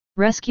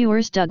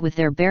Rescuers dug with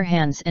their bare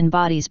hands and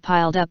bodies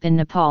piled up in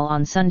Nepal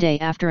on Sunday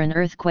after an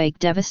earthquake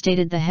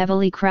devastated the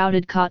heavily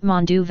crowded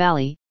Kathmandu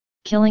Valley,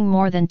 killing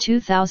more than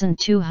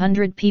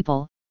 2,200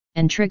 people,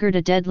 and triggered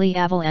a deadly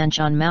avalanche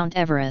on Mount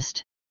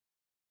Everest.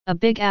 A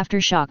big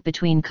aftershock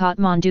between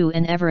Kathmandu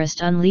and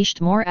Everest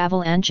unleashed more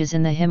avalanches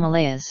in the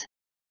Himalayas.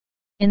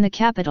 In the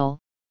capital,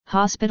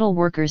 hospital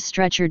workers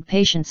stretchered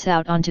patients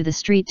out onto the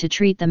street to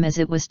treat them as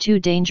it was too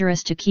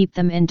dangerous to keep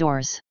them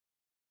indoors.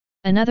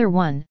 "Another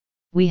one,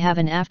 we have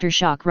an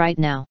aftershock right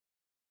now.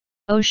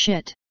 Oh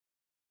shit,"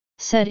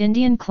 said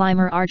Indian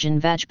climber Arjun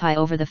Vajpai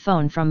over the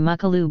phone from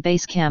Makalu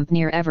base camp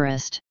near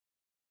Everest.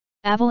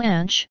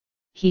 "Avalanche,"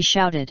 he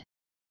shouted.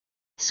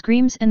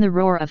 Screams and the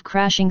roar of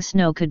crashing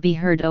snow could be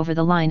heard over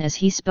the line as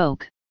he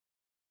spoke.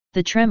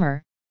 The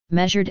tremor,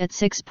 measured at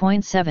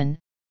 6.7,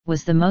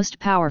 was the most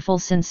powerful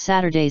since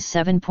Saturday's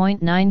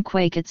 7.9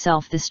 quake,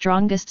 itself the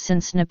strongest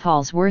since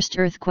Nepal's worst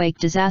earthquake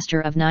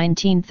disaster of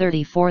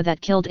 1934 that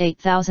killed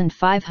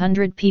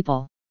 8,500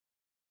 people.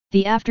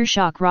 The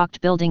aftershock rocked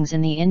buildings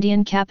in the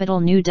Indian capital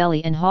New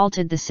Delhi and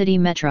halted the city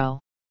metro.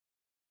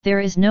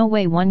 "There is no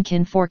way one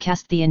can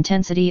forecast the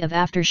intensity of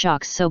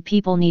aftershocks, so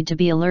people need to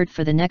be alert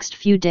for the next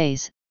few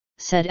days,"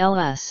 said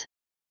L.S.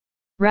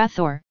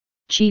 Rathore,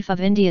 chief of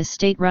India's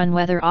state-run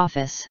weather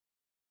office.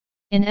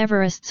 In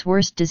Everest's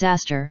worst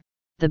disaster,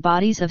 the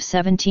bodies of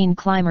 17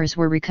 climbers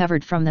were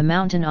recovered from the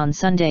mountain on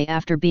Sunday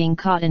after being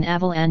caught in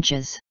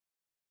avalanches.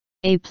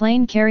 A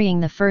plane carrying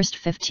the first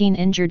 15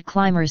 injured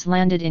climbers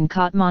landed in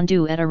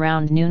Kathmandu at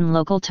around noon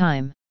local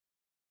time.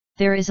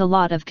 "There is a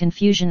lot of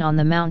confusion on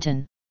the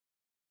mountain.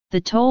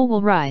 The toll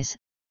will rise,"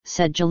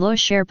 said Jalo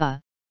Sherpa,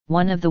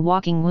 one of the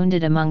walking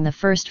wounded among the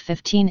first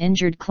 15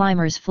 injured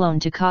climbers flown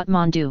to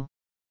Kathmandu.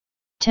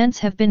 "Tents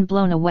have been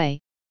blown away,"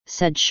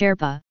 said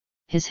Sherpa,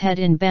 his head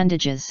in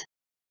bandages.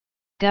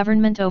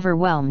 Government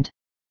overwhelmed.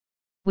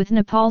 With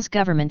Nepal's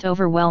government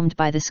overwhelmed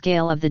by the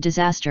scale of the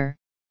disaster,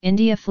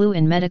 India flew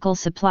in medical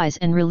supplies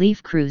and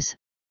relief crews,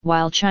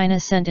 while China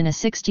sent in a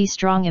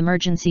 60-strong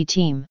emergency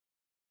team.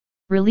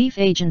 Relief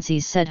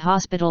agencies said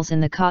hospitals in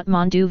the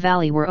Kathmandu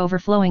Valley were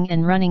overflowing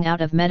and running out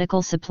of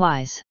medical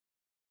supplies.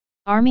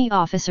 Army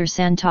officer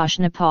Santosh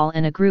Nepal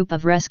and a group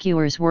of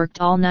rescuers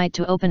worked all night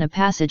to open a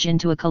passage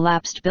into a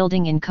collapsed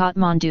building in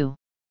Kathmandu.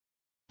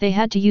 They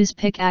had to use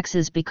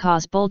pickaxes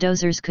because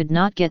bulldozers could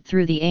not get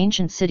through the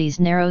ancient city's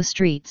narrow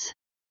streets.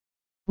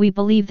 "We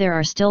believe there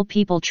are still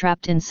people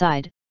trapped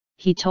inside,"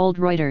 he told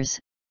Reuters,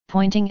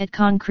 pointing at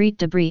concrete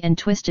debris and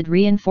twisted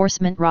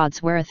reinforcement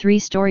rods where a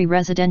 3-story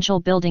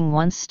residential building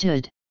once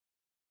stood.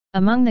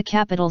 Among the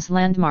capital's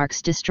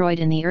landmarks destroyed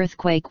in the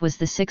earthquake was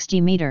the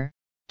 60-meter,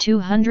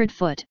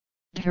 200-foot,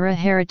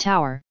 Dhara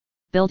Tower,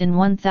 built in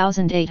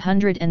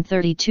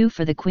 1832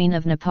 for the Queen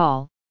of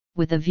Nepal,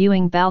 with a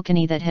viewing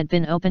balcony that had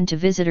been open to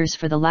visitors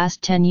for the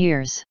last 10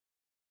 years.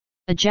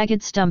 A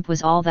jagged stump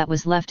was all that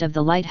was left of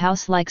the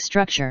lighthouse-like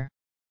structure.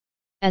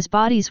 As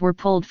bodies were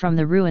pulled from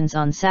the ruins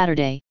on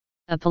Saturday,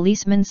 a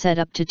policeman said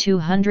up to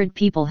 200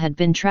 people had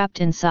been trapped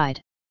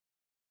inside.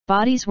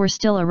 Bodies were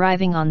still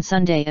arriving on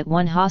Sunday at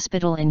one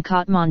hospital in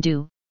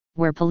Kathmandu,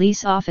 where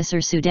police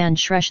officer Sudan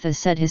Shrestha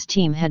said his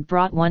team had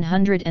brought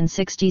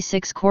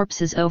 166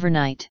 corpses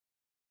overnight.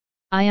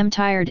 "I am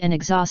tired and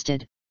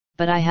exhausted,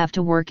 but I have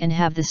to work and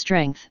have the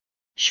strength,"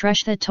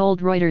 Shrestha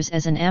told Reuters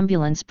as an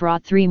ambulance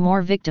brought 3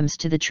 more victims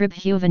to the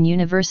Tribhuvan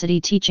University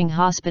Teaching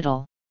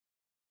Hospital.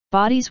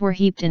 Bodies were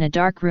heaped in a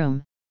dark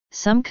room,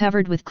 some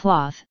covered with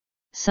cloth,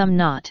 some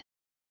not.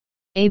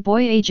 A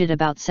boy aged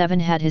about 7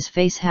 had his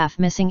face half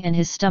missing and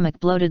his stomach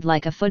bloated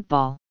like a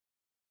football.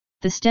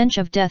 The stench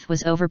of death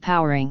was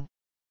overpowering.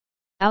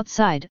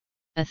 Outside,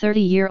 a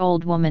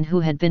 30-year-old woman who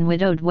had been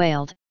widowed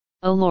wailed,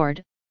 "Oh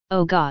Lord,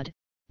 oh God,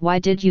 why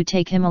did you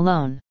take him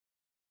alone?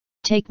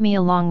 Take me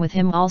along with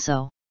him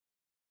also."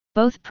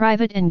 Both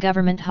private and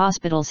government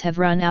hospitals have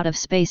run out of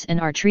space and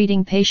are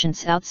treating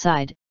patients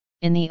outside,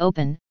 in the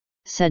open,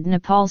 said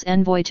Nepal's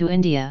envoy to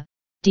India,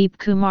 Deep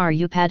Kumar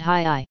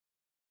Upadhyay.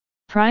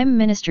 Prime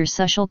Minister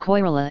Sushil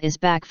Koirala is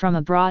back from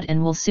abroad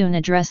and will soon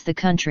address the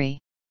country.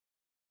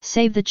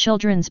 Save the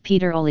Children's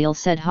Peter O'Leal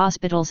said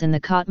hospitals in the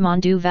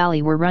Kathmandu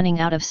Valley were running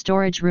out of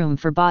storage room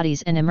for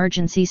bodies and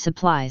emergency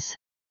supplies.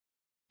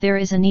 "There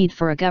is a need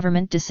for a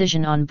government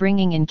decision on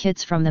bringing in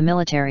kits from the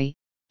military,"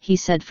 he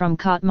said from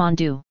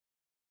Kathmandu.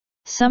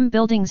 Some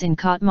buildings in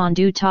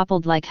Kathmandu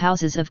toppled like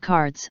houses of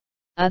cards,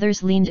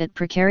 others leaned at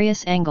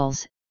precarious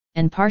angles,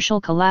 and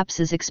partial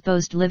collapses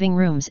exposed living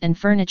rooms and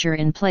furniture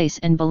in place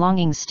and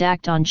belongings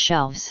stacked on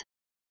shelves.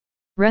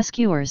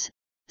 Rescuers,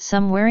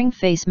 some wearing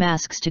face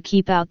masks to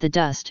keep out the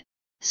dust,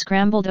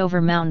 scrambled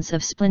over mountains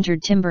of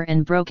splintered timber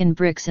and broken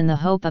bricks in the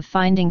hope of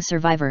finding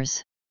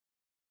survivors.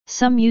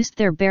 Some used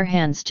their bare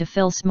hands to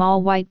fill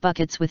small white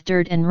buckets with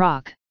dirt and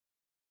rock.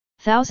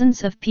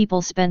 Thousands of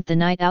people spent the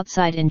night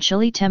outside in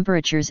chilly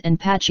temperatures and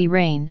patchy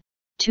rain,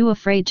 too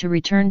afraid to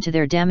return to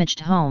their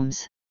damaged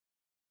homes.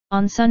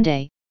 On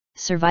Sunday,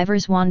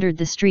 survivors wandered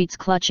the streets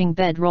clutching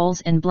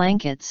bedrolls and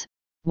blankets,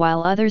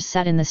 while others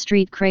sat in the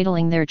street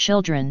cradling their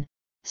children,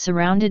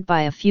 surrounded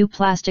by a few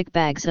plastic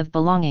bags of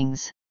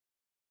belongings.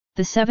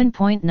 The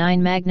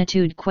 7.9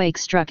 magnitude quake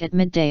struck at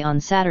midday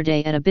on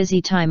Saturday at a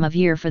busy time of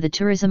year for the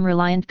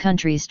tourism-reliant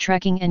country's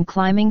trekking and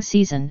climbing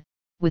season,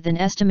 with an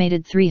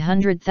estimated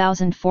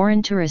 300,000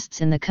 foreign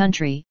tourists in the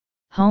country,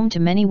 home to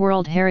many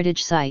World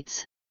Heritage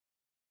sites.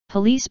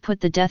 Police put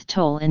the death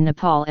toll in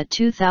Nepal at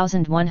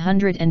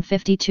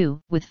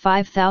 2,152, with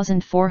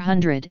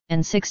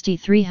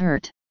 5,463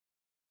 hurt.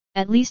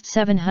 At least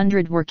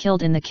 700 were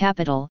killed in the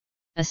capital,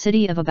 a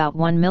city of about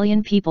 1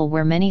 million people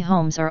where many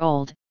homes are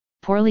old,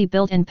 poorly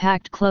built and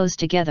packed close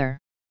together.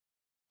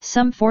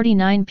 Some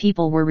 49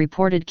 people were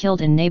reported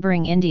killed in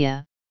neighboring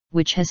India,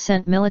 which has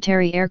sent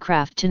military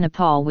aircraft to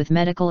Nepal with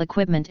medical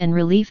equipment and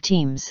relief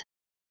teams.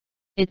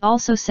 It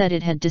also said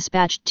it had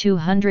dispatched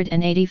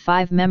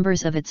 285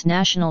 members of its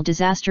National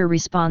Disaster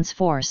Response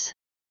Force.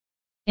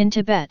 In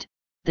Tibet,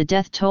 the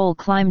death toll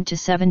climbed to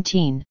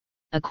 17,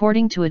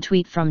 according to a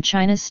tweet from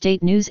China's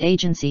state news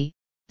agency,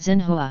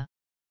 Xinhua.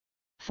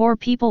 4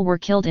 people were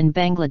killed in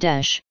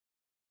Bangladesh.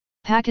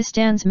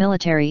 Pakistan's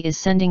military is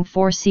sending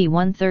 4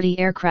 C-130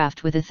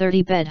 aircraft with a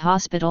 30-bed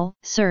hospital,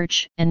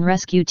 search and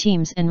rescue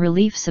teams and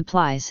relief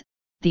supplies,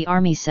 the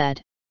army said.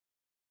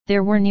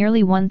 There were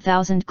nearly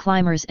 1,000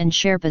 climbers and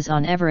Sherpas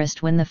on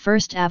Everest when the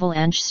first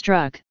avalanche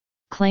struck,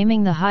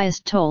 claiming the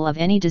highest toll of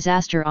any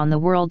disaster on the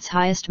world's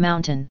highest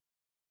mountain.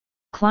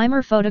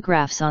 Climber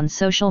photographs on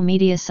social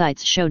media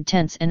sites showed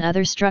tents and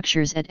other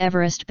structures at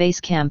Everest Base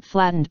Camp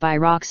flattened by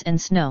rocks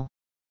and snow.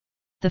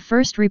 The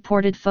first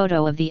reported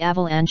photo of the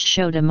avalanche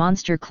showed a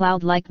monster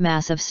cloud-like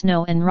mass of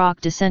snow and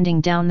rock descending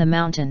down the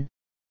mountain.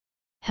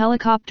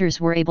 Helicopters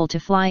were able to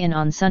fly in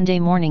on Sunday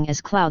morning as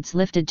clouds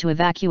lifted to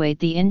evacuate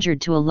the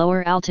injured to a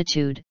lower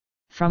altitude,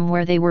 from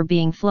where they were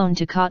being flown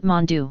to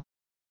Kathmandu.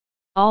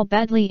 All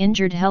badly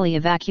injured heli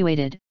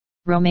evacuated,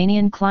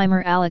 Romanian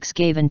climber Alex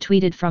Gavan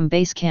tweeted from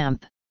base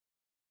camp.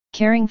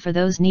 Caring for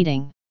those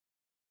needing.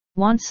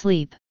 Want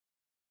sleep.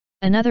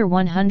 Another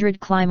 100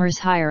 climbers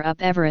higher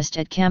up Everest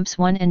at Camps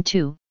 1 and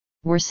 2,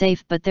 were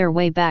safe but their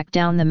way back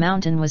down the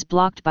mountain was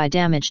blocked by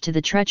damage to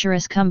the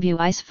treacherous Kathmandu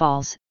ice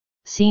falls,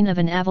 scene of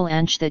an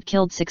avalanche that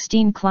killed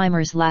 16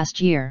 climbers last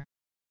year.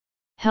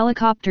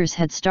 Helicopters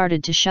had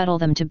started to shuttle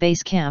them to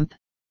base camp,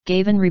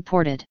 Gavan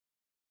reported.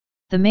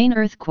 The main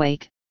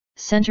earthquake,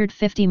 centered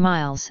 50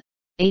 miles,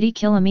 80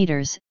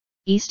 kilometers,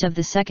 east of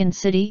the second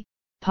city,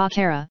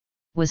 Pokhara,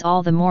 was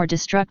all the more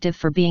destructive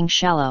for being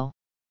shallow.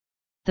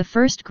 The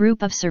first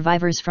group of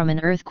survivors from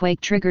an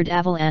earthquake-triggered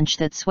avalanche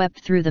that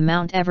swept through the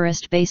Mount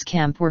Everest base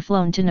camp were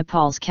flown to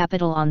Nepal's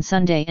capital on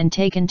Sunday and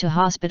taken to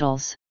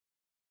hospitals.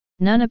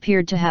 None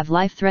appeared to have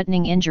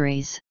life-threatening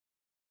injuries.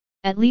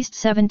 At least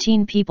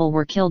 17 people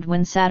were killed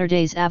when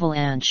Saturday's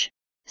avalanche,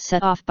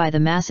 set off by the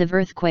massive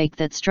earthquake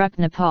that struck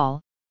Nepal,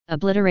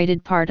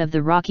 obliterated part of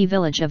the rocky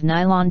village of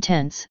nylon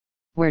tents,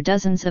 where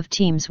dozens of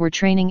teams were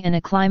training and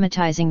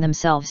acclimatizing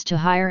themselves to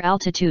higher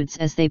altitudes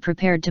as they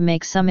prepared to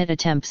make summit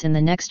attempts in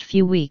the next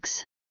few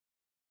weeks.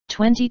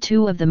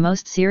 22 of the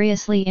most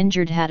seriously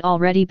injured had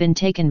already been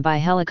taken by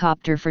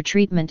helicopter for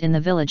treatment in the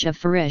village of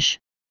Farish,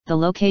 the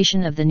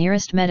location of the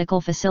nearest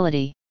medical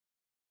facility.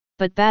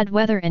 But bad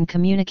weather and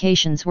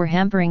communications were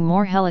hampering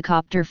more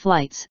helicopter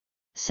flights,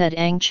 said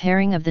Ang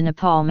Chering of the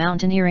Nepal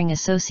Mountaineering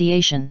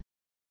Association.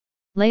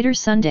 Later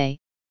Sunday,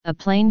 a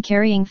plane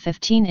carrying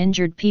 15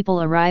 injured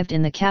people arrived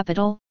in the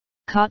capital,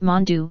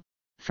 Kathmandu,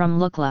 from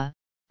Lukla,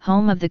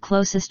 home of the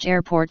closest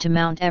airport to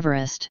Mount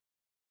Everest.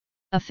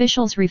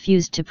 Officials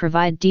refused to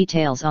provide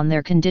details on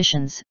their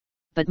conditions,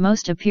 but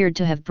most appeared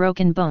to have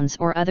broken bones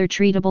or other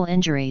treatable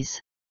injuries.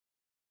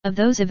 Of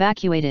those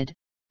evacuated,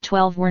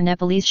 12 were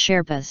Nepalese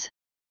Sherpas.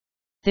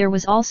 There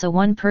was also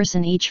one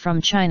person each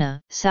from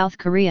China, South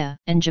Korea,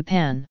 and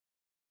Japan.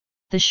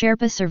 The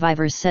Sherpa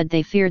survivors said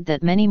they feared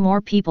that many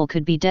more people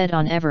could be dead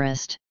on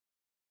Everest.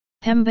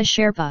 Pemba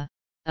Sherpa,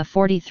 a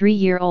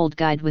 43-year-old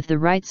guide with the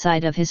right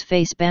side of his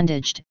face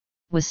bandaged,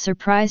 was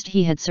surprised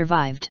he had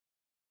survived.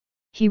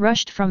 He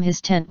rushed from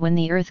his tent when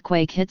the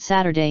earthquake hit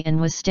Saturday and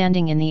was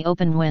standing in the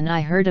open when I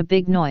heard a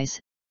big noise,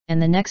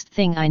 and the next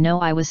thing I know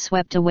I was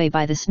swept away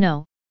by the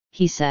snow,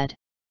 he said.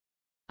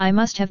 I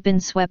must have been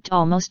swept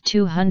almost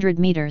 200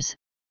 meters,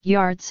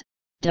 yards.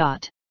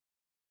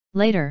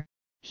 Later,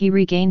 he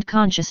regained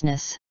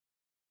consciousness.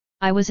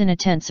 I was in a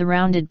tent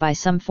surrounded by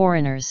some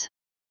foreigners.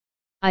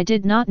 I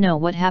did not know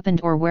what happened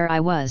or where I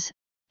was,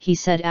 he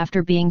said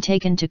after being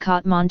taken to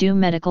Kathmandu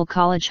Medical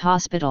College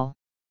Hospital.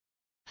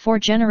 For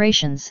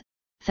generations,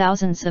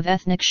 thousands of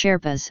ethnic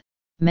Sherpas,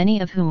 many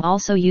of whom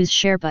also use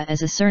Sherpa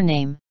as a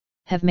surname,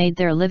 have made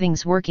their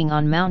livings working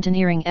on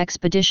mountaineering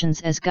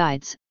expeditions as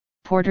guides,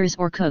 porters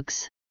or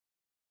cooks.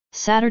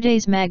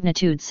 Saturday's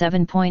magnitude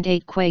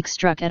 7.8 quake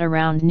struck at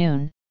around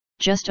noon,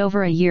 just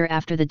over a year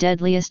after the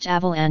deadliest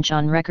avalanche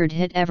on record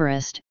hit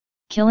Everest,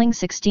 killing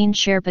 16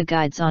 Sherpa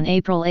guides on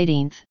April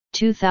 18,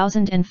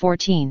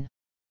 2014.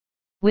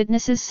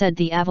 Witnesses said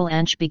the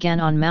avalanche began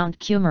on Mount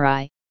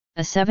Kumarai,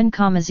 a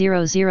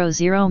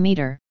 7,000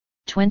 meter,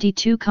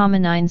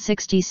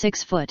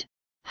 22,966 foot,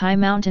 high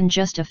mountain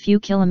just a few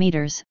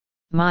kilometers,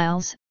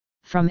 miles,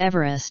 from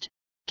Everest,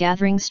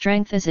 gathering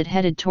strength as it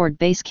headed toward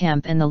base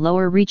camp and the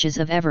lower reaches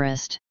of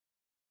Everest.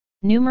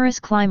 Numerous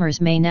climbers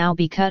may now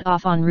be cut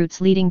off on routes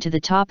leading to the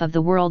top of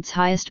the world's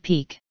highest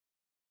peak.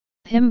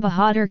 Pim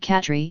Bahadur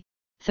Khatri,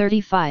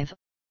 35,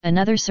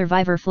 another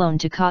survivor flown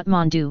to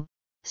Kathmandu,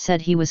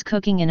 said he was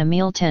cooking in a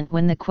meal tent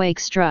when the quake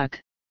struck.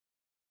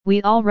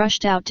 "We all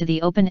rushed out to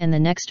the open and the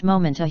next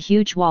moment a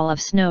huge wall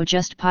of snow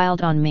just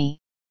piled on me,"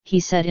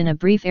 he said in a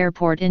brief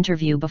airport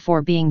interview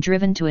before being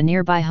driven to a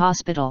nearby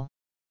hospital.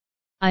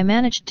 "I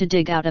managed to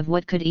dig out of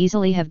what could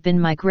easily have been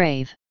my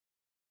grave.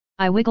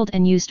 I wiggled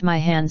and used my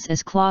hands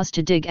as claws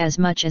to dig as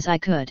much as I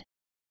could.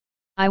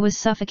 I was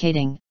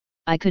suffocating,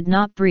 I could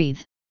not breathe.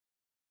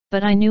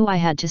 But I knew I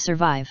had to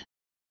survive."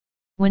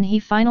 When he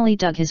finally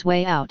dug his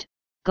way out,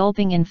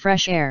 gulping in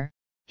fresh air,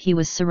 he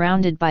was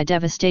surrounded by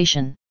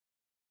devastation.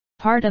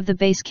 Part of the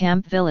base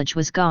camp village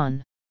was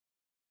gone.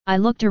 "I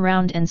looked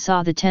around and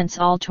saw the tents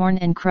all torn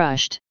and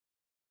crushed.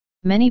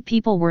 Many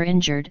people were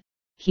injured,"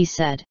 he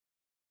said.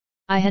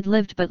 "I had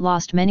lived but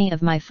lost many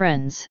of my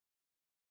friends.